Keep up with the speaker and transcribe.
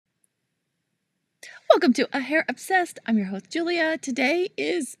Welcome to A Hair Obsessed. I'm your host, Julia. Today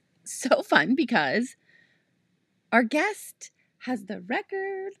is so fun because our guest has the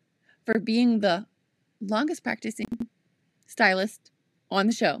record for being the longest practicing stylist on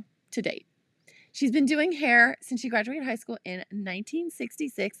the show to date. She's been doing hair since she graduated high school in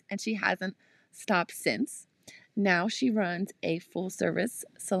 1966, and she hasn't stopped since. Now she runs a full-service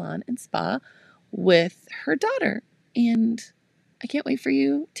salon and spa with her daughter, and I can't wait for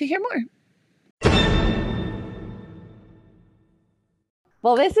you to hear more.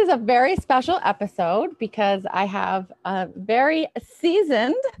 Well, this is a very special episode because I have a very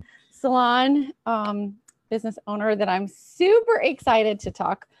seasoned salon business owner that I'm super excited to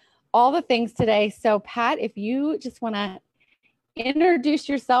talk all the things today. So, Pat, if you just want to introduce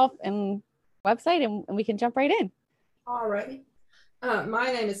yourself and website, and we can jump right in. All righty.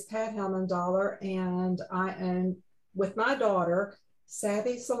 My name is Pat Helmandollar, and I am with my daughter,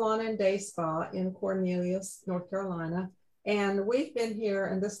 Savvy Salon and Day Spa in Cornelius, North Carolina. And we've been here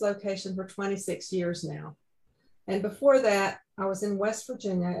in this location for 26 years now. And before that, I was in West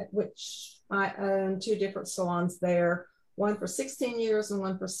Virginia, which I own two different salons there, one for 16 years and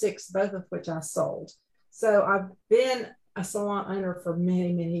one for 6, both of which I sold. So I've been a salon owner for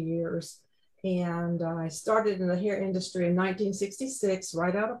many, many years. And I started in the hair industry in 1966,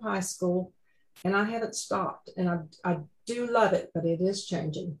 right out of high school. And I haven't stopped. And I do love it, but it is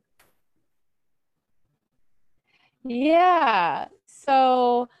changing. Yeah.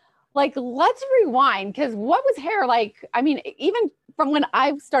 So, let's rewind, because what was hair like? I mean, even from when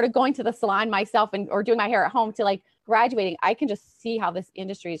I started going to the salon myself or doing my hair at home to graduating, I can just see how this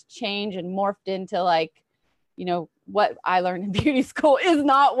industry has changed and morphed into what I learned in beauty school is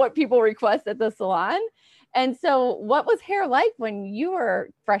not what people request at the salon. And so what was hair like when you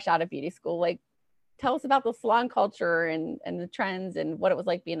were fresh out of beauty school? Tell us about the salon culture and the trends and what it was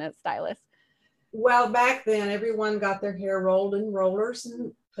like being a stylist. Well, back then, everyone got their hair rolled in rollers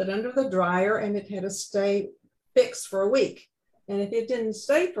and put under the dryer, and it had to stay fixed for a week. And if it didn't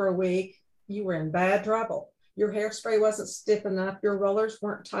stay for a week, you were in bad trouble. Your hairspray wasn't stiff enough, your rollers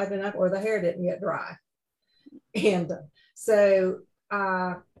weren't tight enough, or the hair didn't get dry. And so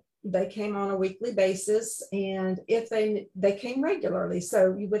they came on a weekly basis, and if they came regularly,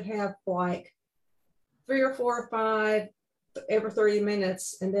 so you would have 3 or 4 or 5 every 30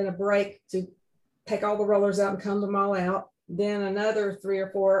 minutes, and then a break to take all the rollers out and comb them all out, then another 3 or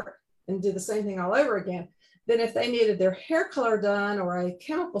 4 and do the same thing all over again. Then if they needed their hair color done or a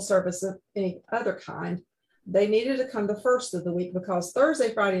chemical service of any other kind, they needed to come the first of the week, because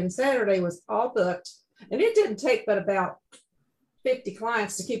Thursday, Friday, and Saturday was all booked. And it didn't take but about 50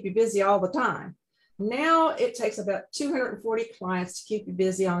 clients to keep you busy all the time. Now it takes about 240 clients to keep you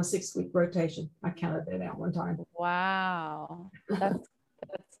busy on a 6-week rotation. I counted that out one time. Wow.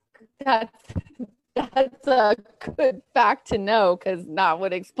 That's a good fact to know, because that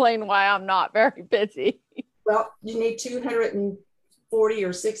would explain why I'm not very busy. Well, you need 240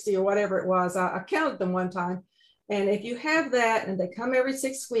 or 60 or whatever it was. I counted them one time. And if you have that and they come every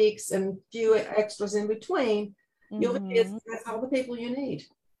 6 weeks and a few extras in between, you'll be busy. That's all the people you need.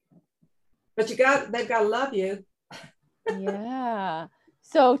 But they've got to love you. Yeah.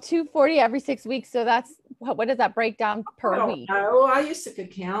 So 240 every 6 weeks. So that's what does that break down per week? Oh, I used to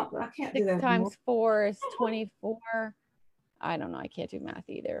could count, but I can't do that 6 times 4 is 24. I don't know. I can't do math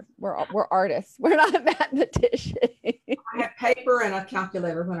either. We're artists. We're not a mathematician. I had paper and a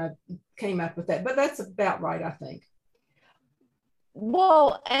calculator when I came up with that, but that's about right, I think.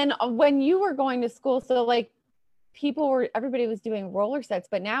 Well, and when you were going to school, so everybody was doing roller sets,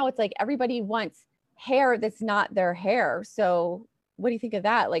 but now it's everybody wants hair that's not their hair. So what do you think of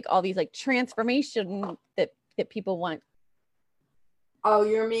that? All these transformation that people want. Oh,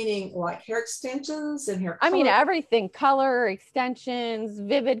 you're meaning hair extensions and hair color? I mean, everything, color, extensions,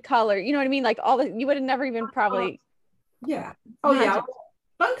 vivid color, you know what I mean? All the, you would have never even probably. Yeah. Oh, yeah.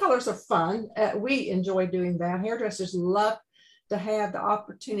 Fun colors are fun. We enjoy doing that. Hairdressers love to have the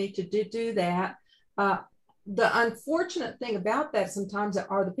opportunity to do that. The unfortunate thing about that sometimes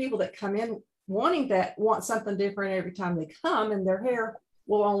are the people that come in want something different every time they come, and their hair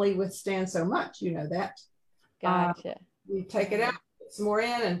will only withstand so much. You know that. Gotcha. You take it out, put some more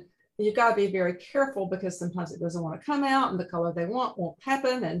in, and you've got to be very careful, because sometimes it doesn't want to come out and the color they want won't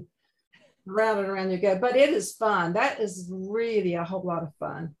happen, and around and around you go. But it is fun. That is really a whole lot of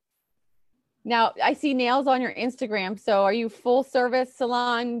fun. Now, I see nails on your Instagram. So are you full service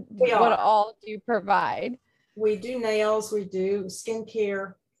salon? What all do you provide? We do nails, we do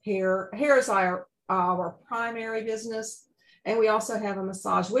skincare, hair. Hair is our primary business. And we also have a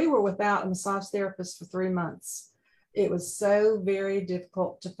massage. We were without a massage therapist for 3 months. It was so very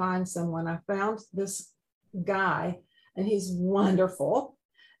difficult to find someone. I found this guy, and he's wonderful.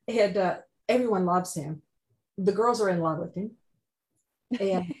 And everyone loves him. The girls are in love with him,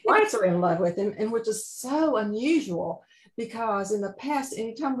 and wives are in love with him, and which is so unusual because in the past,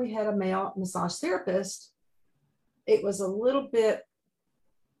 anytime we had a male massage therapist, it was a little bit,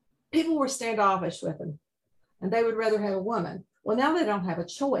 people were standoffish with him, and they would rather have a woman. Well, now they don't have a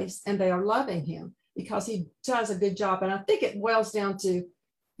choice, and they are loving him because he does a good job. And I think it boils down to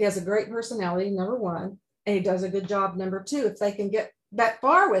he has a great personality, number one, and he does a good job, number two. If they can get that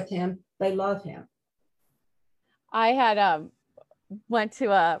far with him, they love him. I had went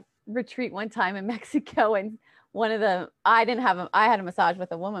to a retreat one time in Mexico, and I had a massage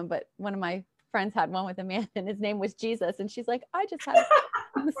with a woman, but one of my friends had one with a man, and his name was Jesus. And she's like, I just had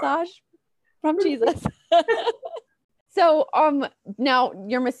a massage from Jesus. So now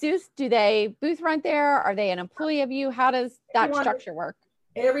your masseuse, do they booth rent there? Are they an employee of you? How does that structure work?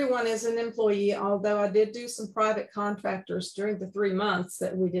 Everyone is an employee, although I did do some private contractors during the 3 months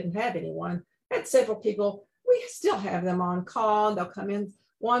that we didn't have anyone. I had several people. We still have them on call. They'll come in.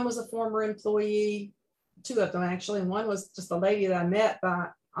 One was a former employee, two of them actually, and one was just a lady that I met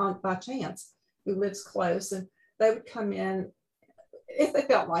by chance who lives close, and they would come in if they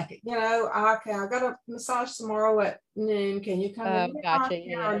felt like it. Okay, I got a massage tomorrow at noon. Can you come in? Gotcha.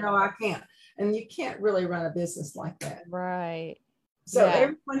 Yeah. No, I can't. And you can't really run a business like that. Right. So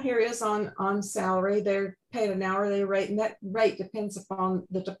everyone here is on salary. They're paid an hourly rate, and that rate depends upon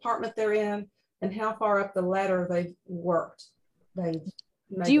the department they're in and how far up the ladder they've worked.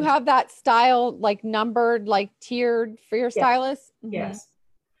 Do you have that style like numbered, like tiered for your stylists? Mm-hmm. Yes.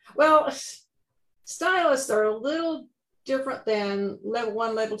 Well, stylists are a little different than level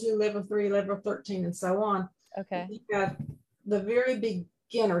 1, level 2, level 3, level 13, and so on. Okay. You got the very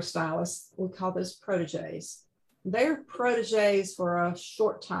beginner stylists. We call those proteges. They're proteges for a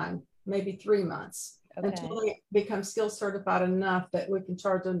short time, maybe 3 months, until they become skill certified enough that we can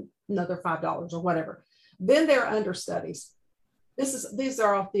charge them another $5 or whatever. Then they're understudies. These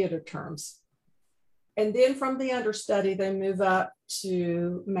are all theater terms. And then from the understudy, they move up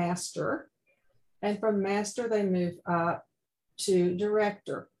to master. And from master, they move up to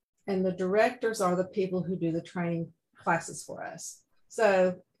director. And the directors are the people who do the training classes for us.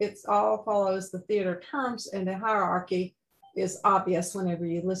 So it's all follows the theater terms, and the hierarchy is obvious whenever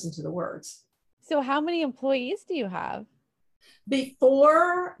you listen to the words. So how many employees do you have?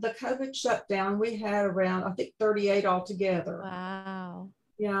 Before the COVID shutdown, we had around, I think, 38 altogether. Wow.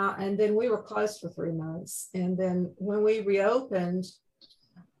 Yeah, and then we were closed for 3 months. And then when we reopened,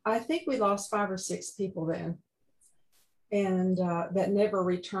 I think we lost 5 or 6 people then, and that never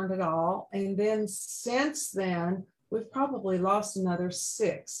returned at all. And then since then, we've probably lost another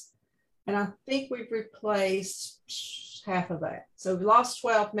 6. And I think we've replaced half of that. So we lost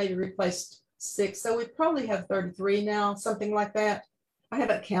 12, maybe replaced 6. So we probably have 33 now, something like that. I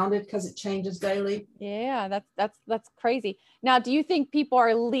haven't counted because it changes daily. Yeah, that's crazy. Now, do you think people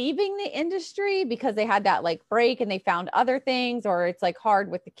are leaving the industry because they had that like break and they found other things, or it's like hard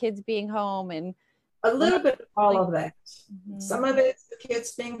with the kids being home? And a little bit of all of that. Mm-hmm. Some of it's the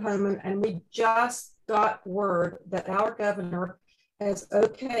kids being home, and we just got word that our governor has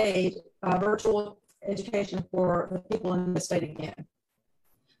okayed virtual education for the people in the state again,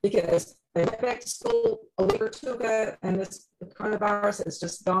 because they went back to school a week or 2 ago, and the coronavirus has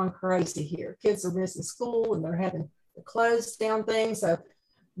just gone crazy here. Kids are missing school, and they're having to close down things. So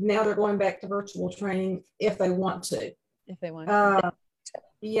now they're going back to virtual training if they want to. If they want to.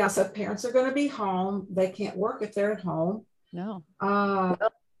 Yeah, so parents are going to be home. They can't work if they're at home. No.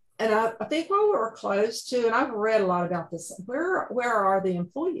 And I think while we were closed too, and I've read a lot about this, where are the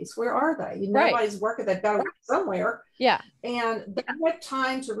employees? Where are they? Nobody's working. They've got to work somewhere. Yeah. And they had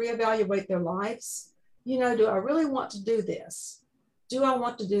time to reevaluate their lives. Do I really want to do this? Do I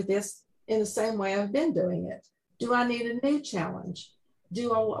want to do this in the same way I've been doing it? Do I need a new challenge?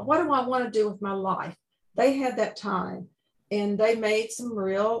 What do I want to do with my life? They had that time, and they made some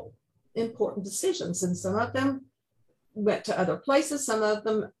real important decisions. And some of them went to other places. Some of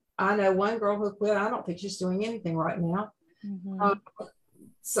them, I know one girl who quit. I don't think she's doing anything right now. Mm-hmm.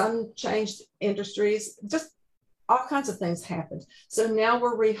 Some changed industries, just all kinds of things happened. So now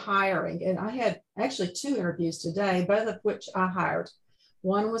we're rehiring. And I had actually 2 interviews today, both of which I hired.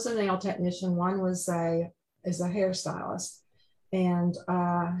 One was a nail technician. One was a hairstylist. And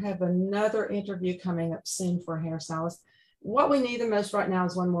I have another interview coming up soon for a hairstylist. What we need the most right now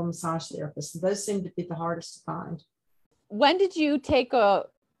is one more massage therapist. Those seem to be the hardest to find. When did you take a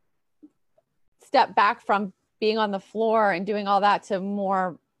step back from being on the floor and doing all that to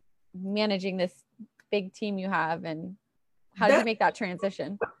more managing this big team you have, and how did you make that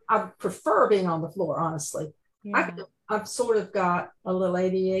transition? I prefer being on the floor, honestly. Yeah. I've sort of got a little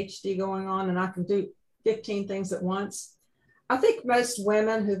ADHD going on, and I can do 15 things at once. I think most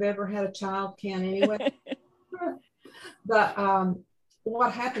women who've ever had a child can anyway. But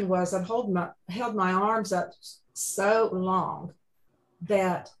what happened was I'd held my arms up so long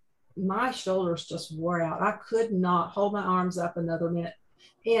that my shoulders just wore out. I could not hold my arms up another minute.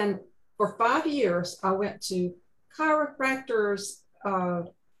 And for 5 years, I went to chiropractors,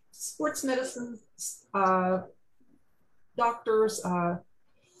 sports medicine, doctors,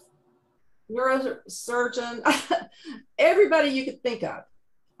 neurosurgeon, everybody you could think of.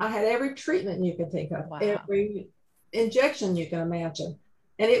 I had every treatment you could think of, Wow. every injection you can imagine,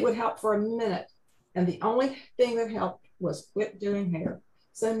 and it would help for a minute. And the only thing that helped was quit doing hair.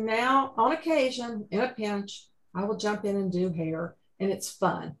 So now, on occasion, in a pinch, I will jump in and do hair, and it's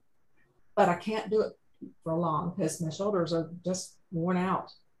fun. But I can't do it for long because my shoulders are just worn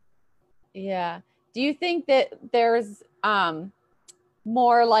out. Yeah. Do you think that there's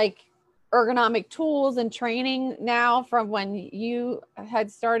more like ergonomic tools and training now from when you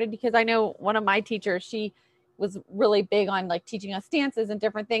had started? Because I know one of my teachers, she was really big on like teaching us stances and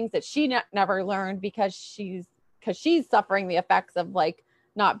different things that she never learned because she's suffering the effects of like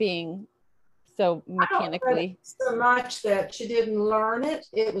not being so mechanically. So much that she didn't learn it.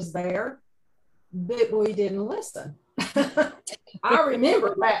 It was there, but we didn't listen. I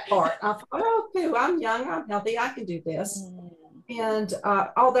remember that part. I thought, oh, cool, I'm young, I'm healthy, I can do this. And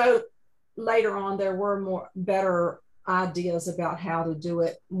although later on there were better ideas about how to do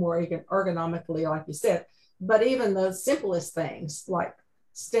it more ergonomically, like you said, but even the simplest things like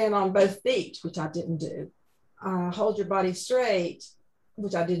stand on both feet, which I didn't do, hold your body straight,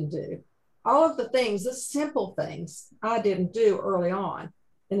 which I didn't do. All of the things, the simple things, I didn't do early on.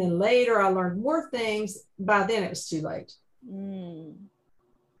 And then later I learned more things. By then it was too late.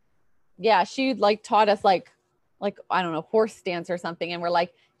 Yeah, she like taught us like I don't know, horse stance or something, and we're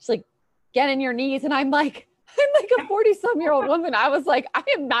like, she's like, get in your knees, and I'm like a 40-some-year-old woman. I was like, I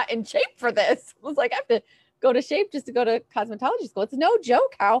am not in shape for this. I was like, I have to go to shape just to go to cosmetology school. It's no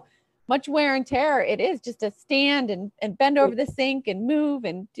joke how much wear and tear it is just to stand and bend over the sink and move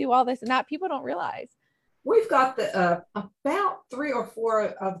and do all this and that. People don't realize. We've got the about 3 or 4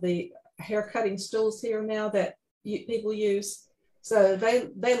 of the hair cutting stools here now that people use. So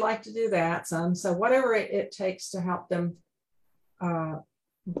they like to do that some. So whatever it takes to help them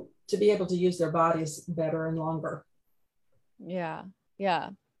to be able to use their bodies better and longer. Yeah.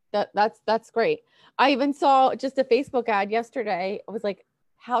 That's great. I even saw just a Facebook ad yesterday. It was like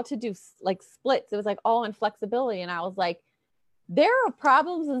how to do like splits. It was like all in flexibility. And I was like, there are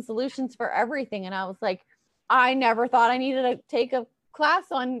problems and solutions for everything. And I was like, I never thought I needed to take a class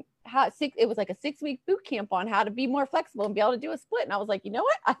on it was like a 6-week boot camp on how to be more flexible and be able to do a split. And I was like, you know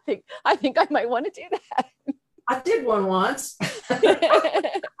what? I think I might want to do that. I did one once. I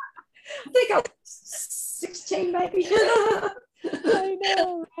think I was 16 maybe. I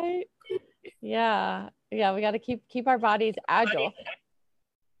know, right? Yeah. We got to keep our bodies agile.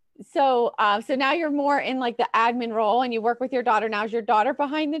 So now you're more in like the admin role and you work with your daughter. Now is your daughter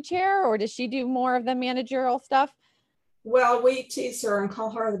behind the chair, or does she do more of the managerial stuff? Well, we tease her and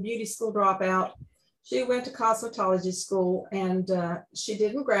call her the beauty school dropout. She went to cosmetology school and she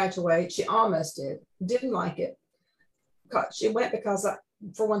didn't graduate. She almost did. Didn't like it. She went because,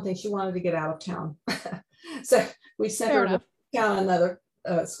 for one thing, she wanted to get out of town. So we sent her to another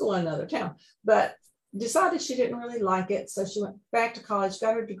school in another town. But decided she didn't really like it. So she went back to college,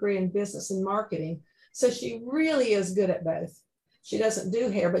 got her degree in business and marketing. So she really is good at both. She doesn't do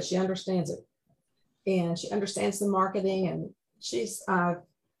hair, but she understands it. And she understands the marketing, and she's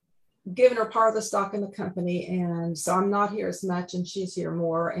given her part of the stock in the company. And so I'm not here as much and she's here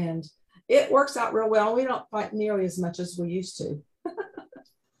more. And it works out real well. We don't fight nearly as much as we used to.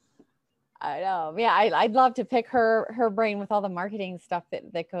 I know. Yeah, I'd love to pick her brain with all the marketing stuff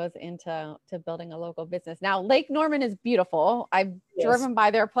that goes into building a local business. Now, Lake Norman is beautiful. I've driven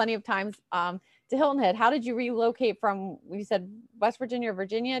by there plenty of times. To Hilton Head, how did you relocate from, you said West Virginia or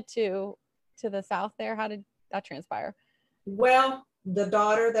Virginia to the south there? How did that transpire? Well, the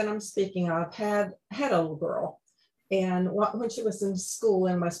daughter that I'm speaking of had a little girl, and when she was in school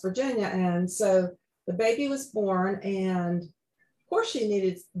in West Virginia, and so the baby was born, and of course she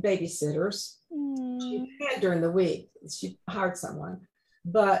needed babysitters. She had during the week. She hired someone,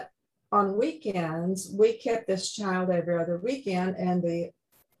 but on weekends we kept this child every other weekend, and the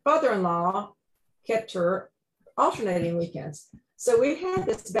father-in-law kept her alternating weekends. So we had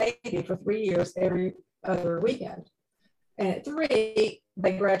this baby for 3 years every other weekend. And at 3,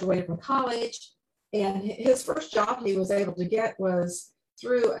 they graduated from college. And his first job he was able to get was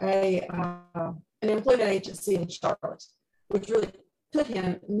through an employment agency in Charlotte, which really put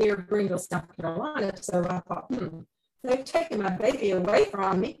him near Greenville, South Carolina. So I thought, they've taken my baby away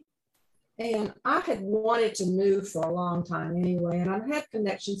from me. And I had wanted to move for a long time anyway, and I had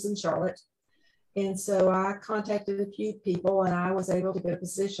connections in Charlotte. And so I contacted a few people and I was able to get a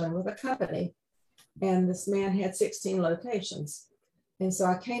position with a company. And this man had 16 locations. And so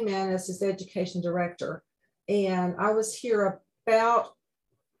I came in as his education director. And I was here about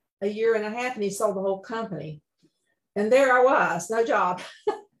a year and a half and he sold the whole company. And there I was, no job.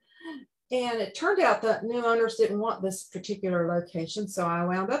 And it turned out that new owners didn't want this particular location. So I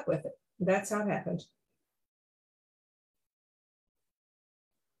wound up with it. That's how it happened.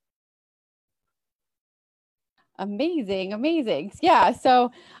 Amazing, amazing. Yeah.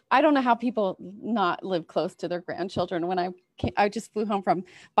 So I don't know how people not live close to their grandchildren. When I just flew home from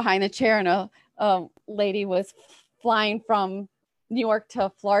behind the chair, and a lady was flying from New York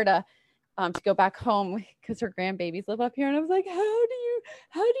to Florida to go back home because her grandbabies live up here. And I was like, how do you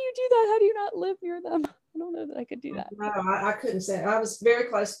do that? How do you not live near them? I don't know that I could do that. No, I couldn't say it. I was very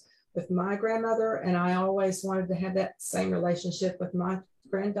close with my grandmother, and I always wanted to have that same relationship with my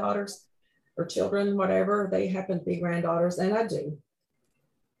granddaughters or children, whatever they happen to be granddaughters, and I do.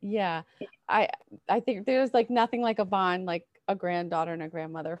 Yeah, I think there's like nothing like a bond, like a granddaughter and a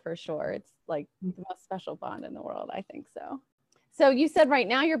grandmother for sure. It's like the most special bond in the world. I think so. So you said right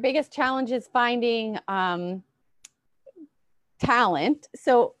now your biggest challenge is finding talent.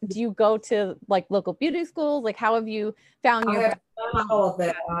 So do you go to like local beauty schools? Like how have you found your? I have done all of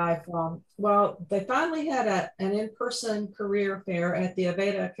that. Well, they finally had an in-person career fair at the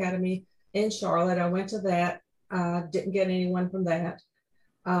Aveda Academy in Charlotte. I went to that. Didn't get anyone from that.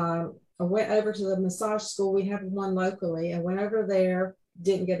 I went over to the massage school. We have one locally. I went over there.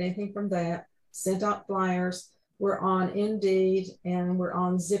 Didn't get anything from that. Sent out flyers. We're on Indeed and we're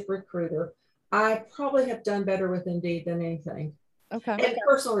on ZipRecruiter. I probably have done better with Indeed than anything. Okay. And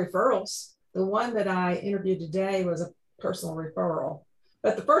personal referrals. The one that I interviewed today was a personal referral,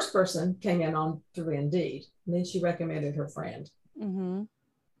 but the first person came in on through Indeed, and then she recommended her friend. Mm-hmm.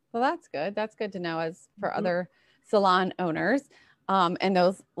 Well, that's good. That's good to know as for other salon owners and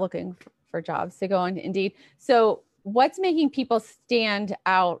those looking for jobs to go on Indeed. So what's making people stand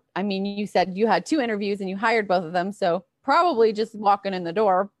out? I mean, you said you had 2 interviews and you hired both of them. So probably just walking in the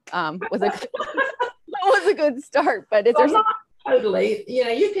door was a good start, but is there something? Totally.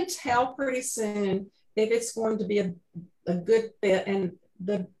 You can tell pretty soon if it's going to be a good fit, and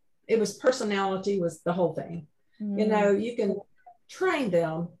it was personality was the whole thing. You can train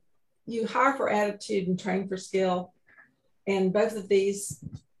them. You hire for attitude and train for skill. And both of these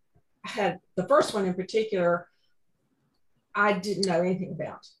had, the first one in particular, I didn't know anything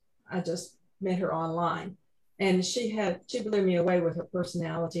about. I just met her online. And she blew me away with her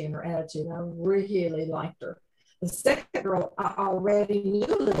personality and her attitude. I really liked her. The second girl I already knew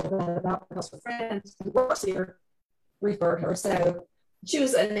a little bit about because her friends who works here referred her. So she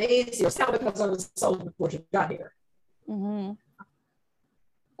was an easier sell because I was sold before she got here. Mm-hmm.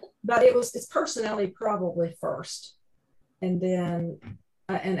 But it's personality probably first, and then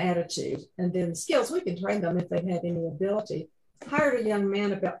an attitude, and then skills. We can train them if they have any ability. Hired a young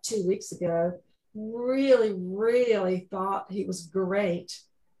man about 2 weeks ago. Really, really thought he was great.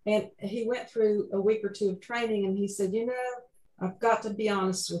 And he went through a week or 2 of training, and he said, I've got to be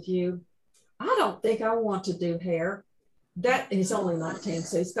honest with you. I don't think I want to do hair. That is only 19,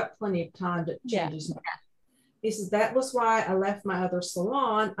 so he's got plenty of time to change his mind. He says, that was why I left my other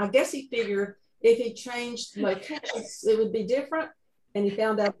salon. I guess he figured if he changed locations, it would be different. And he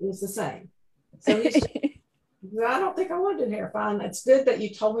found out it was the same. So he said, I don't think I want to do hair. Fine. It's good that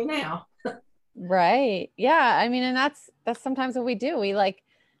you told me now. Right. Yeah. I mean, and that's sometimes what we do. We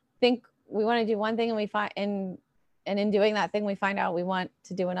think we want to do one thing and we find, and in doing that thing, we find out we want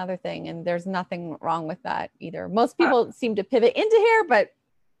to do another thing. And there's nothing wrong with that either. Most people seem to pivot into hair, but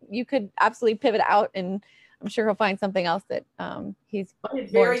you could absolutely pivot out, and I'm sure he'll find something else that he's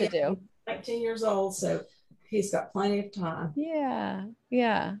born to do. 19 years old. So he's got plenty of time. Yeah.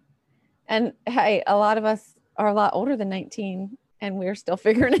 Yeah. And hey, a lot of us are a lot older than 19 and we're still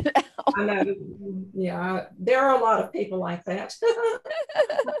figuring it out. I know. Yeah. There are a lot of people like that.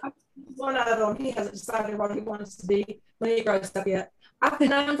 One of them, he hasn't decided what he wants to be when he grows up yet. I've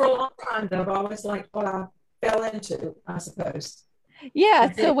known for a long time, though. I've always liked what I fell into, I suppose.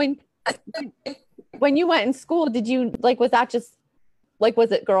 Yeah. So when you went in school, did you was that just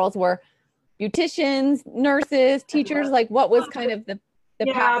was it girls were beauticians, nurses, teachers? What was kind of the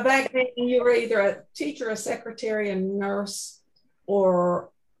path? Back then you were either a teacher, a secretary, a nurse,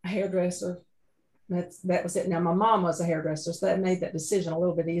 or a hairdresser. that was it. Now, my mom was a hairdresser, so that made that decision a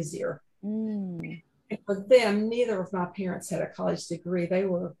little bit easier. Mm. And for them, neither of my parents had a college degree. They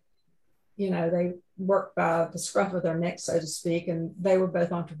were, they worked by the scruff of their neck, so to speak, and they were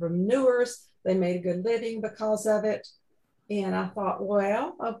both entrepreneurs. They made a good living because of it. And I thought,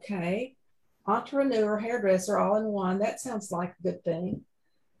 well, okay, entrepreneur, hairdresser, all in one. That sounds like a good thing.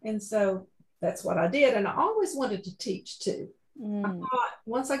 And so that's what I did. And I always wanted to teach too. I thought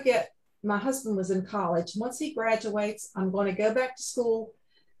once my husband was in college, once he graduates, I'm going to go back to school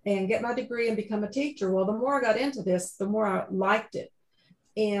and get my degree and become a teacher. Well, the more I got into this, the more I liked it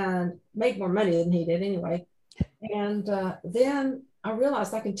and made more money than he did anyway. And then I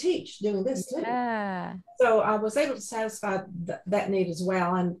realized I can teach doing this too. Yeah. So I was able to satisfy that need as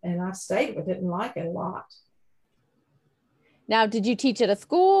well. And I've stayed with it and like it a lot. Now, did you teach at a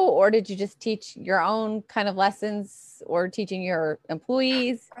school, or did you just teach your own kind of lessons, or teaching your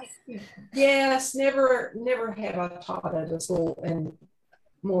employees? Yes, never have I taught at a school in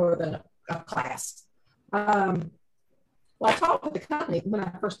more than a class. Well, I taught with the company when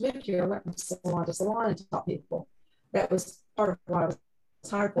I first moved here. I went from salon to salon and taught people. That was part of what I was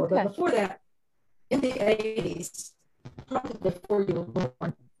hired for. Okay. But before that, in the 80s, probably before you were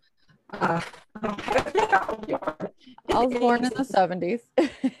born, I was born in the 70s.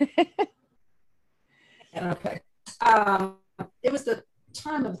 Okay. It was the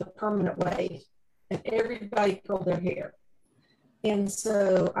time of the permanent wave, and everybody curled their hair. And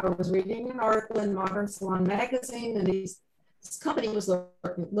so I was reading an article in Modern Salon magazine, and this company was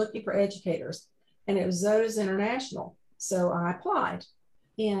looking for educators, and it was Zoe's International. So I applied.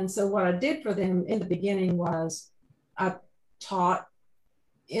 And so what I did for them in the beginning was I taught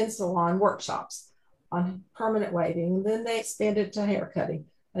in salon workshops on permanent waving. And then they expanded to hair cutting.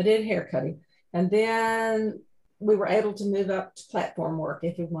 I did hair cutting. And then we were able to move up to platform work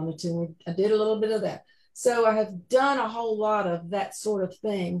if we wanted to. I did a little bit of that. So I have done a whole lot of that sort of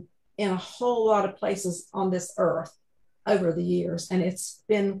thing in a whole lot of places on this earth over the years. And it's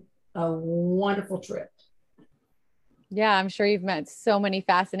been a wonderful trip. Yeah, I'm sure you've met so many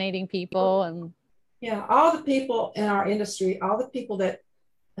fascinating people. And yeah, all the people in our industry, all the people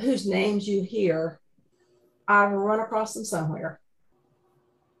whose names you hear, I've run across them somewhere.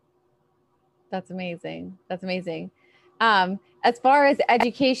 That's amazing. That's amazing. As far as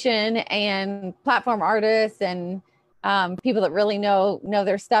education and platform artists and people that really know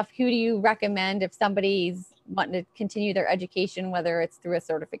their stuff, who do you recommend if somebody's wanting to continue their education, whether it's through a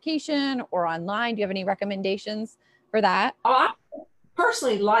certification or online? Do you have any recommendations for that? I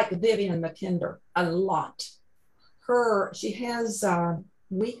personally like Vivian McKinder a lot. She has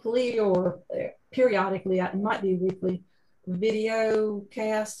weekly or periodically, it might be weekly, video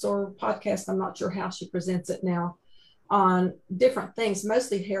casts or podcasts. I'm not sure how she presents it now, on different things,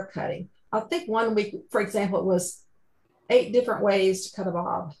 mostly hair cutting. I think one week, for example, it was 8 different ways to cut a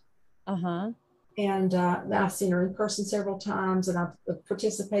bob. And I've seen her in person several times, and I've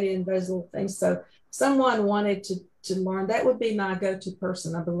participated in those little things. So if someone wanted to learn, that would be my go-to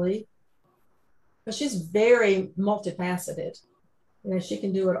person, I believe. But she's very multifaceted. She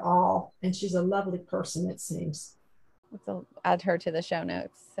can do it all, and she's a lovely person, it seems. Let's add her to the show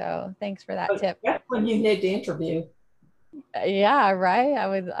notes. So thanks for that tip. That's when you need to interview. Yeah, right. I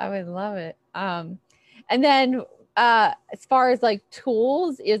would love it. And then as far as like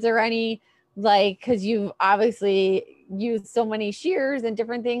tools, is there any, like, because you've obviously used so many shears and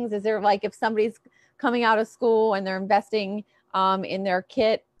different things, is there, like, if somebody's coming out of school and they're investing in their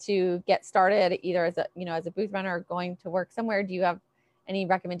kit to get started, either as a booth runner or going to work somewhere, do you have any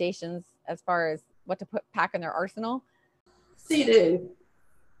recommendations as far as what to pack in their arsenal? See, do.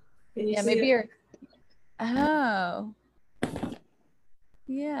 Can you see maybe it? you're. Oh,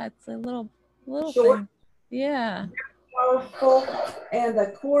 yeah, it's a little short. Thing. Yeah. Powerful, and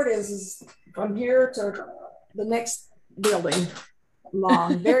the cord is from here to the next building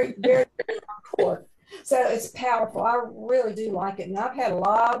long, very, very, very long cord. So it's powerful. I really do like it. And I've had a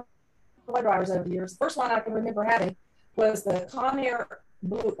lot of blow dryers over the years. The first one I can remember having was the Conair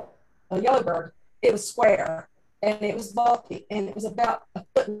Blue, a Yellowbird. It was square and it was bulky and it was about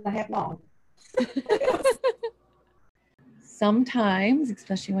 1.5 feet long. Sometimes,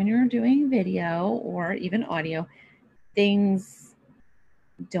 especially when you're doing video or even audio, things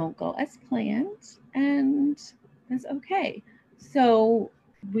don't go as planned, and that's okay. So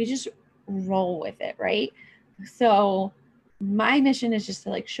we just roll with it, right? So my mission is just to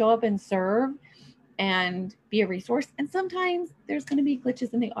like show up and serve and be a resource. And sometimes there's going to be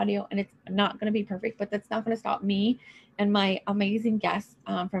glitches in the audio and it's not going to be perfect, but that's not going to stop me and my amazing guests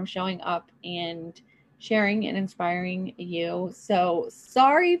from showing up and sharing and inspiring you. So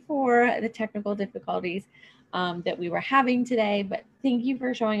sorry for the technical difficulties that we were having today, but thank you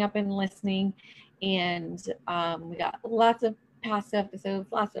for showing up and listening. And we got lots of past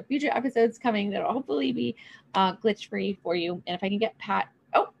episodes, lots of future episodes coming that will hopefully be glitch free for you. And if I can get Pat,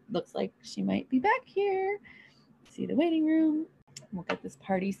 oh, looks like she might be back here. See the waiting room. We'll get this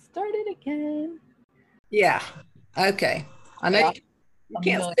party started again. Yeah. Okay. I know you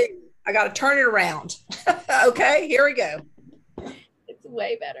can't see. I got to turn it around. Okay, here we go. It's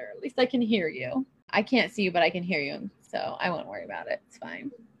way better. At least I can hear you. I can't see you, but I can hear you. So I won't worry about it. It's fine.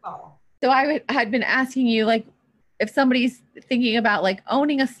 Oh. So I had been asking you, like, if somebody's thinking about like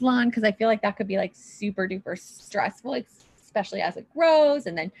owning a salon, because I feel like that could be like super duper stressful, like, especially as it grows.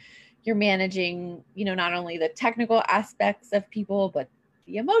 And then you're managing, you know, not only the technical aspects of people, but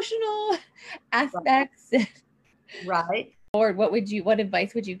the emotional aspects. Right. Or what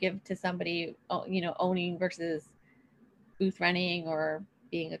advice would you give to somebody, you know, owning versus booth renting or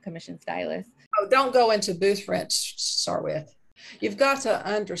being a commission stylist? Oh, don't go into booth rent to start with. You've got to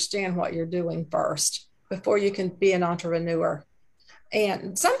understand what you're doing first before you can be an entrepreneur.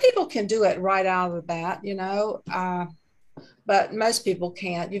 And some people can do it right out of the bat, you know, but most people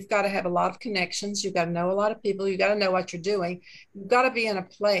can't. You've got to have a lot of connections. You've got to know a lot of people. You've got to know what you're doing. You've got to be in a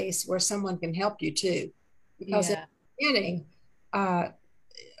place where someone can help you too. Because in the beginning,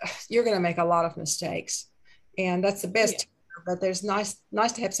 you're going to make a lot of mistakes. And that's the best. But there's nice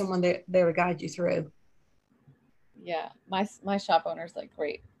to have someone there to guide you through. Yeah, my shop owner's like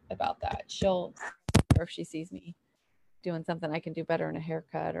great about that. She'll, or if she sees me doing something I can do better in a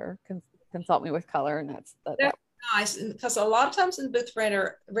haircut, or consult me with color, and that's nice. Because a lot of times in booth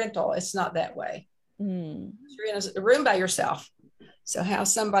rental, it's not that way. Mm. You're in a room by yourself. So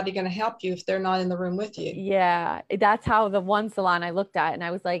how's somebody going to help you if they're not in the room with you? Yeah, that's how the one salon I looked at, and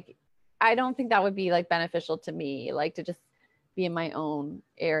I was like, I don't think that would be like beneficial to me, like to just be in my own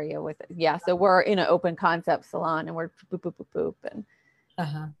area with it. Yeah, so we're in an open concept salon, and we're boop boop boop boop. And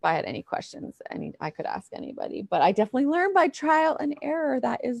if I had any questions, I could ask anybody. But I definitely learned by trial and error.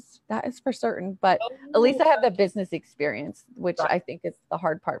 That is for certain. But at least I have the business experience, which I think is the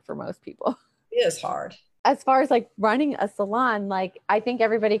hard part for most people. It is hard. As far as like running a salon, like I think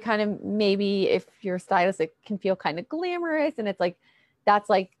everybody kind of, maybe if you're a stylist, it can feel kind of glamorous, and it's like, that's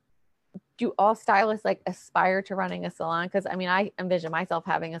like, do all stylists like aspire to running a salon? Because I mean, I envision myself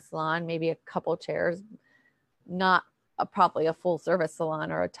having a salon, maybe a couple chairs, not probably a full service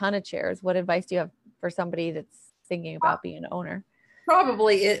salon or a ton of chairs. What advice do you have for somebody that's thinking about being an owner?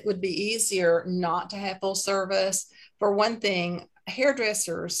 Probably it would be easier not to have full service. For one thing,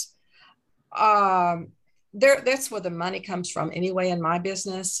 hairdressers, that's where the money comes from anyway in my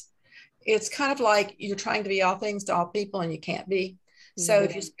business. It's kind of like you're trying to be all things to all people, and you can't be. So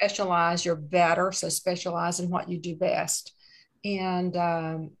if you specialize, you're better. So specialize in what you do best. And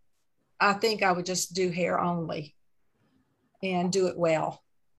I think I would just do hair only and do it well.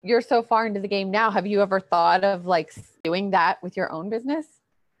 You're so far into the game now. Have you ever thought of like doing that with your own business?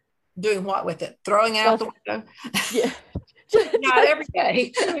 Doing what with it? Throwing it out the window? Yeah. Not every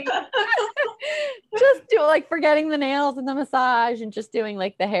day. Just do like forgetting the nails and the massage and just doing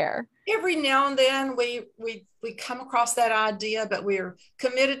like the hair. Every now and then we come across that idea, but we're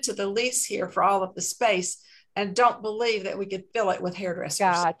committed to the lease here for all of the space and don't believe that we could fill it with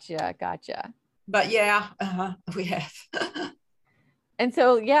hairdressers. Gotcha. But yeah, we have. And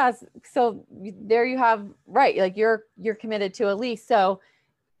so, yes, so there you have, right. Like you're committed to a lease. So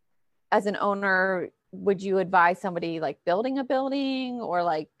as an owner, would you advise somebody like building a building or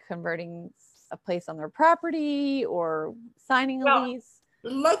like converting a place on their property or signing a lease?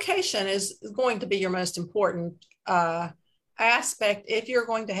 Location is going to be your most important aspect if you're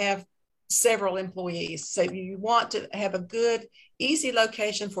going to have several employees. So you want to have a good, easy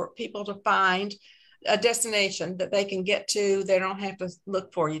location for people to find, a destination that they can get to. They don't have to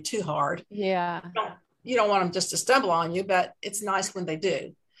look for you too hard. Yeah. You don't want them just to stumble on you, but it's nice when they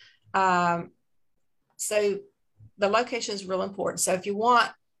do. So the location is real important. So if you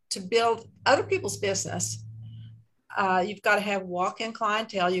want to build other people's business, you've got to have walk-in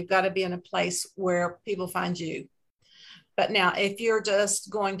clientele. You've got to be in a place where people find you. But now, if you're just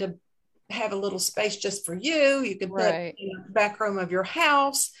going to have a little space just for you, you can put it in the back room of your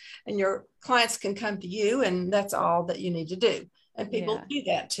house, and your clients can come to you, and that's all that you need to do. And people do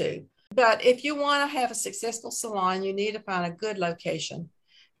that too. But if you want to have a successful salon, you need to find a good location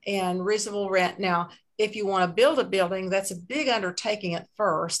and reasonable rent. Now, if you want to build a building, that's a big undertaking at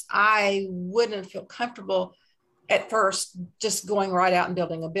first. I wouldn't feel comfortable at first just going right out and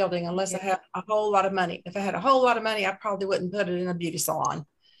building a building unless I have a whole lot of money. If I had a whole lot of money, I probably wouldn't put it in a beauty salon.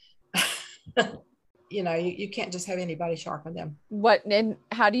 you can't just have anybody sharpen them. What, and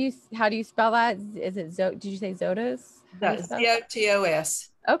how do you spell that? Is it did you say Zotos? How do you spell it? Zotos.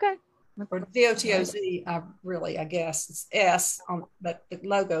 Okay. Or Zotoz. I guess it's S on, but the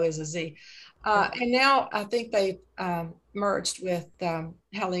logo is a Z. And now I think they merged with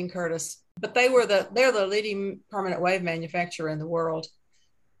Helene Curtis, but they're the leading permanent wave manufacturer in the world.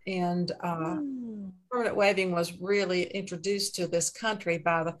 And permanent waving was really introduced to this country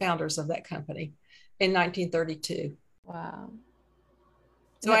by the founders of that company in 1932. Wow.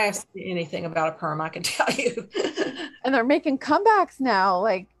 So ask me anything about a perm, I can tell you. And they're making comebacks now.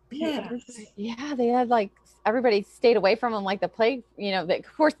 Like, yeah, they had like everybody stayed away from them, like the plague.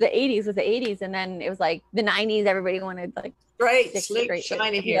 Of course, the 80s was the 80s, and then it was like the 90s. Everybody wanted like straight, slick,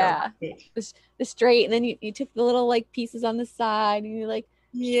 shiny hair. Yeah, the straight, and then you took the little like pieces on the side, and you like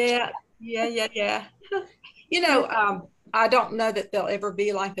yeah. I don't know that they'll ever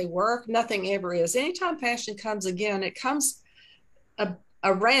be like they were. Nothing ever is. Anytime fashion comes again, it comes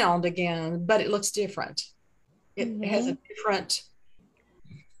around again, but it looks different. It has a different.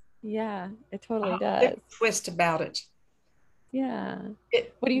 Yeah, it totally does. Twist about it. Yeah.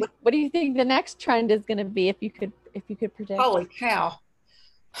 What do you think the next trend is going to be, if you could predict? Holy cow.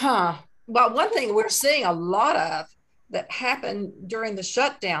 Huh. Well, one thing we're seeing a lot of that happened during the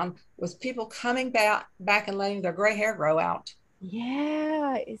shutdown was people coming back and letting their gray hair grow out.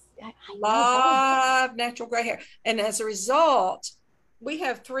 Yeah. A lot of natural gray hair. And as a result, we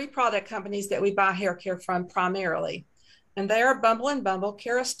have 3 product companies that we buy hair care from primarily. And they are Bumble and Bumble,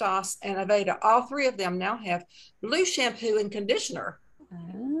 Kerastase, and Aveda. All 3 of them now have blue shampoo and conditioner.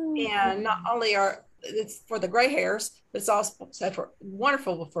 And not only it's for the gray hairs, but it's also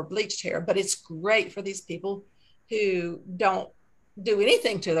wonderful for bleached hair. But it's great for these people who don't do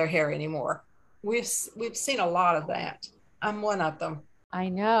anything to their hair anymore. We've seen a lot of that. I'm one of them. I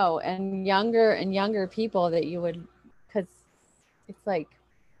know, and younger people that you would, because it's like,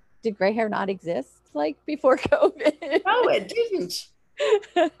 did gray hair not exist like before COVID? No, it didn't.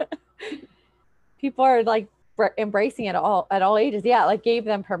 People are like embracing it all at all ages. Yeah, like gave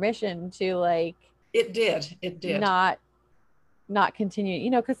them permission to like. It did. Not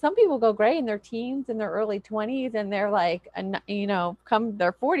continue, because some people go gray in their teens and their early 20s, and they're like, come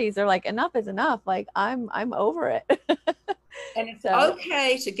their 40s, they're like, enough is enough. Like I'm over it. And it's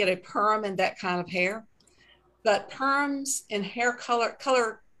okay to get a perm in that kind of hair, but perms and hair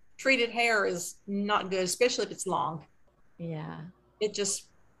color treated hair is not good, especially if it's long. Yeah. It just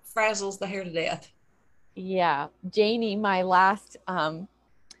frazzles the hair to death. Yeah. Janie, my last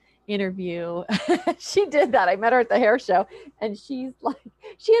interview, she did that. I met her at the hair show, and she's like,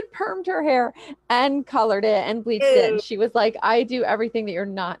 she had permed her hair and colored it and bleached it. And she was like, I do everything that you're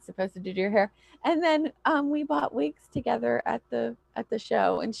not supposed to do to your hair. And then we bought wigs together at the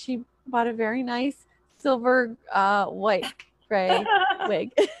show, and she bought a very nice silver white gray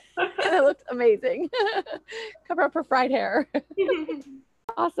wig. And it looked amazing. Cover up her fried hair.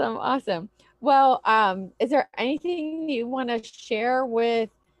 Awesome. Well, is there anything you want to share with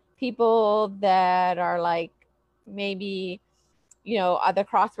people that are like maybe, at the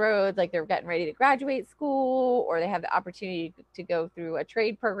crossroads, like they're getting ready to graduate school, or they have the opportunity to go through a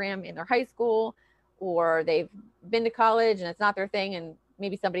trade program in their high school, or they've been to college and it's not their thing, and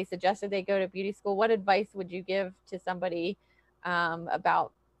maybe somebody suggested they go to beauty school? What advice would you give to somebody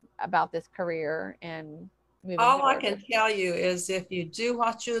about this career and moving all I can tell you is, if you do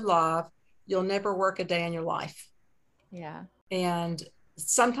what you love, you'll never work a day in your life. Yeah. And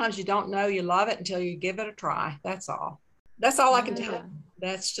sometimes you don't know you love it until you give it a try. That's all I can tell you.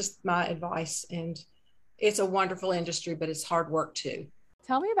 That's just my advice. And it's a wonderful industry, but it's hard work too.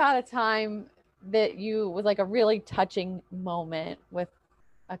 Tell me about a time that was like a really touching moment with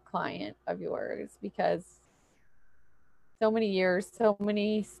a client of yours, because so many years, so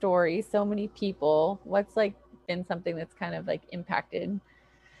many stories, so many people. What's like been something that's kind of like impacted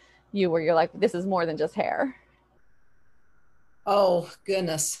you, where you're like, this is more than just hair? Oh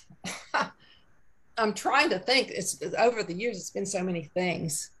goodness. I'm trying to think. It's over the years, it's been so many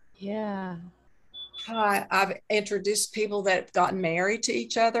things. Yeah. I've introduced people that have gotten married to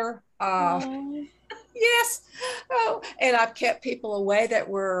each other. Yes. Oh, and I've kept people away that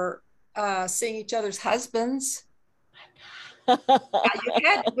were seeing each other's husbands. You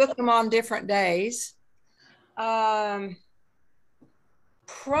had to book them on different days.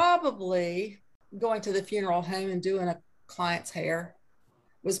 Probably going to the funeral home and doing a client's hair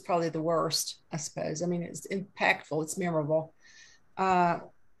was probably the worst, I suppose. I mean, it's impactful, it's memorable. And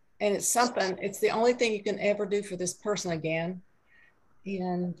it's the only thing you can ever do for this person again.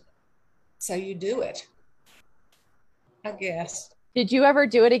 And so you do it, I guess. Did you ever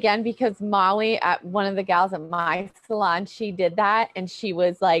do it again? Because Molly, at one of the gals at my salon, she did that and she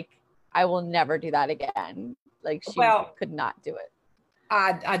was like, I will never do that again. Like she Well, could not do it.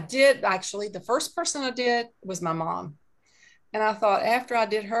 I did actually. The first person I did was my mom. And I thought after I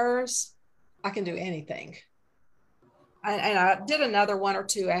did hers, I can do anything. And I did another one or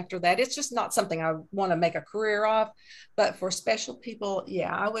two after that. It's just not something I want to make a career of. But for special people,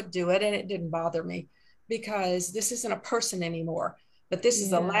 yeah, I would do it. And it didn't bother me because this isn't a person anymore. But this is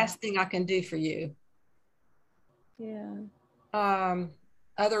the Yeah. last thing I can do for you. Yeah. Um,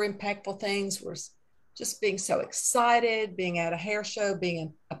 Other impactful things were just being so excited, being at a hair show,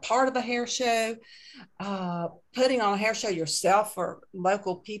 being a part of a hair show, putting on a hair show yourself for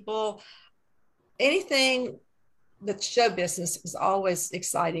local people. Anything that show business is always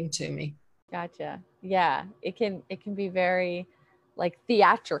exciting to me. Gotcha. Yeah. It can be very like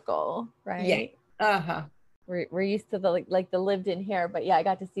theatrical, Yeah. right? Uh-huh. We're used to the like the lived in hair, but yeah, I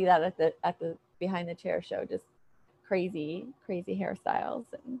got to see that at the behind the chair show, just crazy hairstyles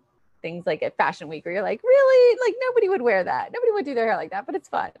and things like at Fashion Week where you're like, really? Like nobody would wear that. Nobody would do their hair like that, but it's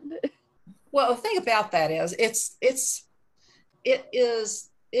fun. Well, the thing about that is it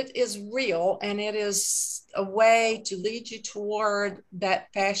is real, and it is a way to lead you toward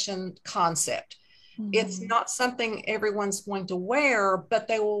that fashion concept. It's Mm-hmm. not something everyone's going to wear, but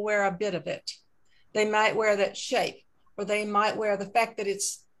they will wear a bit of it. They might wear that shape, or they might wear the fact that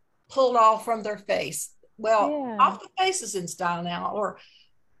it's pulled off from their face. Well, Yeah. off the face is in style now, or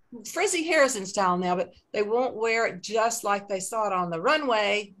frizzy hair is in style now, but they won't wear it just like they saw it on the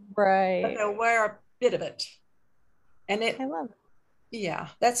runway, but Right. they'll wear a bit of it. And I it, love yeah,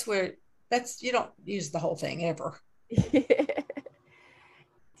 that's where that's you don't use the whole thing ever. it.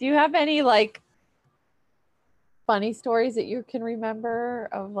 Do you have any like funny stories that you can remember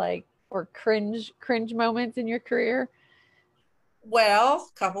of like or cringe moments in your career? Well,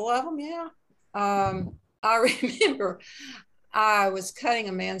 a couple of them, yeah. I remember I was cutting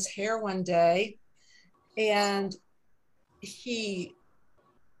a man's hair one day, and he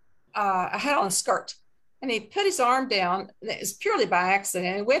I had on a skirt, and he put his arm down. And it was purely by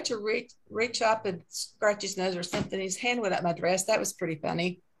accident. He went to reach up and scratch his nose or something. His hand went up my dress. That was pretty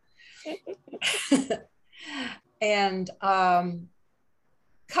funny. And a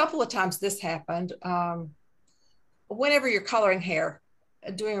couple of times this happened. Whenever you're coloring hair,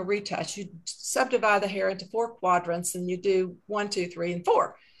 doing a retouch, you subdivide the hair into four quadrants, and you do 1, 2, 3, and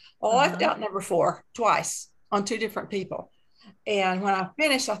 4. Well, I left Uh-huh. out number 4 twice on two different people. And when I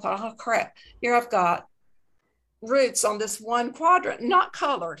finished, I thought, oh crap, here I've got roots on this one quadrant, not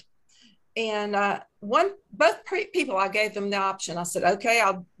colored. And both people, I gave them the option. I said, okay,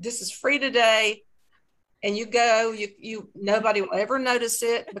 this is free today. And you go, nobody will ever notice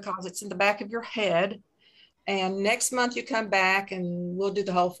it because it's in the back of your head. And next month you come back and we'll do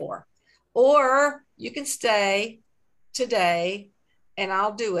the whole 4. Or you can stay today and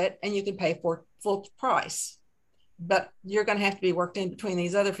I'll do it and you can pay for full price. But you're going to have to be worked in between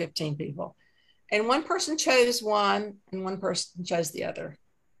these other 15 people. And one person chose one and one person chose the other.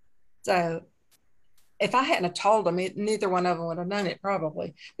 So if I hadn't have told them, neither one of them would have known it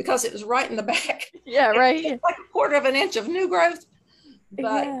probably because it was right in the back. Yeah, It's right. like a quarter of an inch of new growth,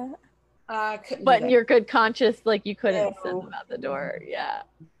 but Yeah. I couldn't do But in that. your good conscience, like you couldn't send No. them out the door. Yeah.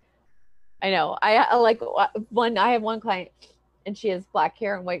 I know. I like one. I have one client, and she has black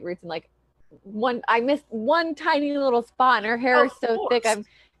hair and white roots, and like one, I missed one tiny little spot, and her hair Of is so thick, course.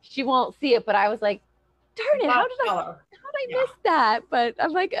 she won't see it. But I was like, darn it, Not color. how did I Yeah. miss that? But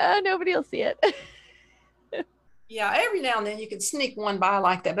I'm like, nobody will see it. Yeah. Every now and then you can sneak one by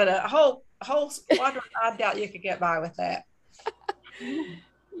like that, but a whole quadrant, I doubt you could get by with that.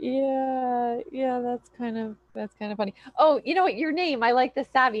 Yeah, that's kind of funny. Oh, you know what? Your name, I like the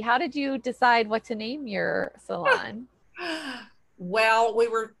savvy. How did you decide what to name your salon? Well, we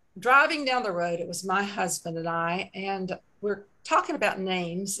were driving down the road. It was my husband and I, and we're talking about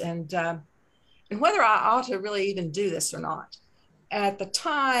names and whether I ought to really even do this or not. At the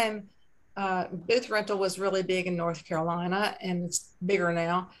time, booth rental was really big in North Carolina, and it's bigger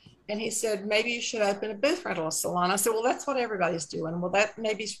now. And he said, maybe you should open a booth rental salon. I said, well, that's what everybody's doing. Well, that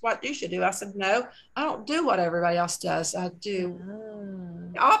maybe is what you should do. I said, no, I don't do what everybody else does. I do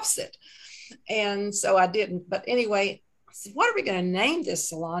Ah. the opposite. And so I didn't. But anyway, I said, what are we going to name this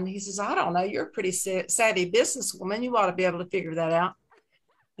salon? He says, I don't know. You're a pretty savvy businesswoman. You ought to be able to figure that out.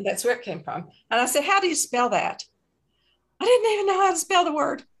 And that's where it came from. And I said, how do you spell that? I didn't even know how to spell the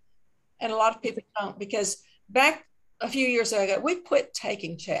word. And a lot of people don't because back a few years ago, we quit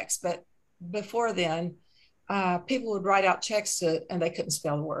taking checks. But before then, people would write out checks and they couldn't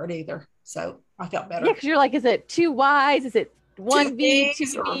spell the word either. So I felt Yeah, better. because you're like, is it two Y's? Is it one V, two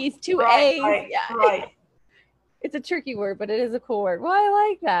V's, two A's. Right, Yeah. right. It's a tricky word, but it is a cool word. Well, I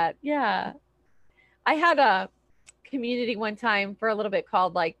like that. Yeah. I had a community one time for a little bit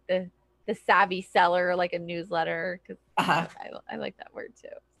called like the savvy seller, like a newsletter, because I like that word too.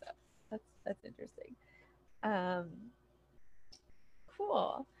 So that's interesting.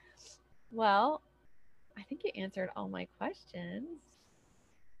 Cool. Well, I think you answered all my questions.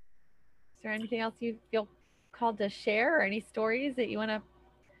 Is there anything else you feel called to share, or any stories that you want to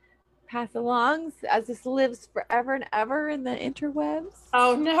pass along as this lives forever and ever in the interwebs?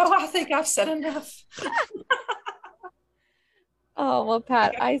 Oh no, I think I've said enough. Oh well,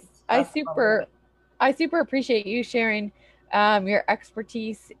 Pat, I super appreciate you sharing your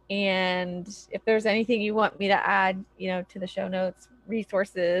expertise, and if there's anything you want me to add, to the show notes,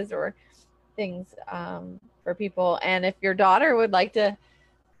 resources or things for people, and if your daughter would like to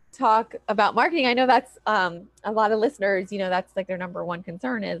talk about marketing, I know that's a lot of listeners, that's like their number one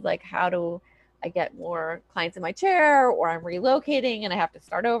concern is like, how do I get more clients in my chair, or I'm relocating and I have to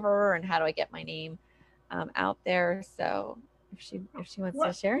start over, and how do I get my name out there? So if she wants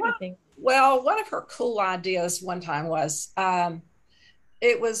to share anything. Well, one of her cool ideas one time was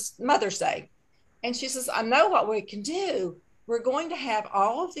it was Mother's Day. And she says, I know what we can do. We're going to have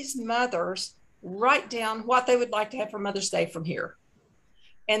all of these mothers write down what they would like to have for Mother's Day from here.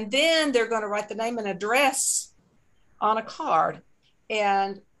 And then they're going to write the name and address on a card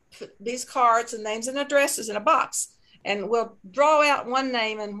and put these cards and names and addresses in a box. And we'll draw out one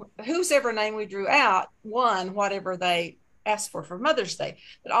name, and whose ever name we drew out won whatever they asked for Mother's Day.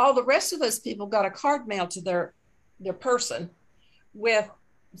 But all the rest of those people got a card mailed to their person with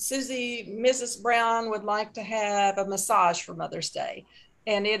Susie, Mrs. Brown would like to have a massage for Mother's Day,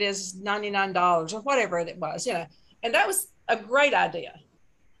 and it is $99 or whatever it was, and that was a great idea,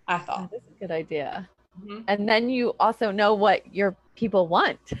 I thought. That's a good idea. Mm-hmm. And then you also know what your people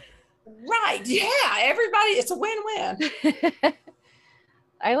want. Right. Yeah. Everybody, it's a win-win.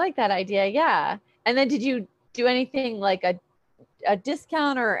 I like that idea. Yeah. And then did you do anything like a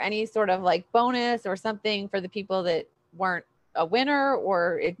discount or any sort of like bonus or something for the people that weren't a winner,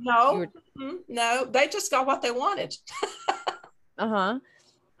 or no, they just got what they wanted. Awesome.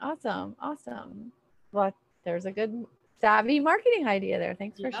 Well, there's a good savvy marketing idea there.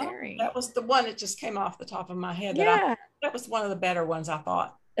 Thanks for sharing. That was the one that just came off the top of my head. That was one of the better ones, I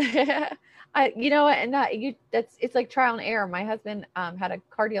thought. It's like trial and error. My husband had a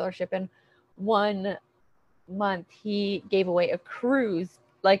car dealership, and 1 month he gave away a cruise,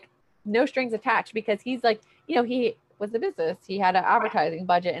 like no strings attached, because he's like, he was a business. He had an advertising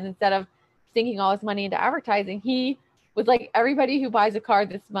budget, and instead of sinking all his money into advertising, he was like, everybody who buys a car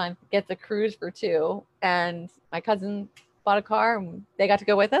this month gets a cruise for 2. And my cousin bought a car, and they got to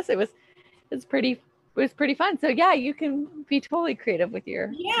go with us. It was pretty fun. So yeah, you can be totally creative with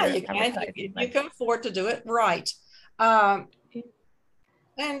your you can afford to do it right.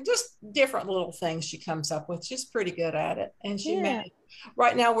 And just different little things she comes up with. She's pretty good at it. And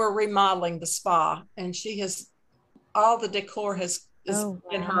right now we're remodeling the spa, and all the decor has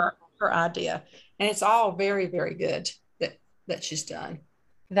been her idea, and it's all very, very good that she's done.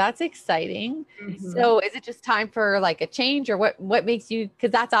 That's exciting. Mm-hmm. So is it just time for like a change, or what makes you,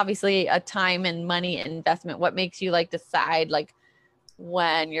 because that's obviously a time and money investment, what makes you like decide like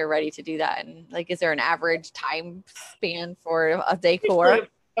when you're ready to do that? And like, is there an average time span for a decor?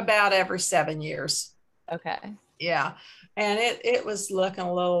 About every 7 years. Okay. Yeah. And it was looking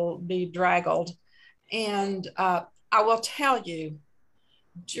a little bedraggled. And I will tell you,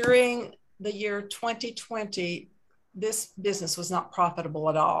 during the year 2020, this business was not profitable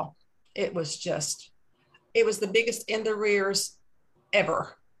at all. It was the biggest in the rears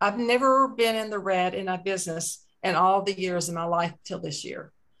ever. I've never been in the red in a business in all the years of my life till this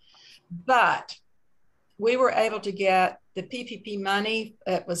year. But we were able to get the PPP money.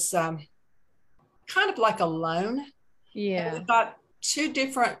 It was kind of like a loan. Yeah. And we got 2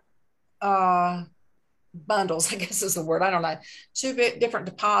 different bundles, I guess is the word. I don't know. 2 different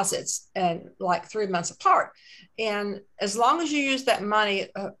deposits, and like 3 months apart. And as long as you use that money,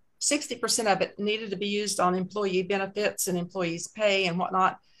 60% of it needed to be used on employee benefits and employees' pay and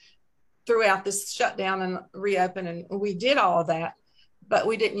whatnot throughout this shutdown and reopen. And we did all of that, but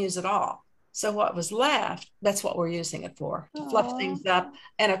we didn't use it all. So what was left, that's what we're using it for, to fluff things up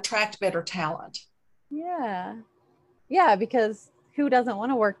and attract better talent. Yeah. Yeah, because who doesn't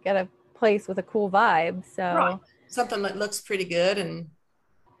want to work at a place with a cool vibe? So right. Something that looks pretty good and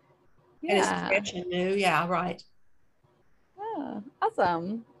is fresh and new. Yeah, right. Oh,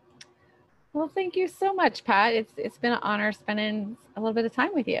 awesome. Well, thank you so much, Pat. It's been an honor spending a little bit of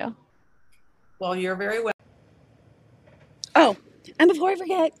time with you. Well, you're very welcome. Oh, And before I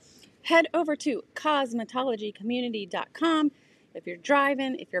forget, head over to cosmetologycommunity.com. If you're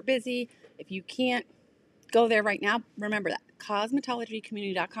driving, if you're busy, if you can't go there right now, remember that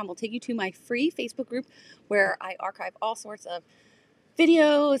cosmetologycommunity.com will take you to my free Facebook group where I archive all sorts of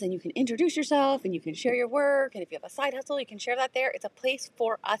videos, and you can introduce yourself and you can share your work. And if you have a side hustle, you can share that there. It's a place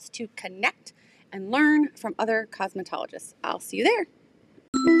for us to connect and learn from other cosmetologists. I'll see you there.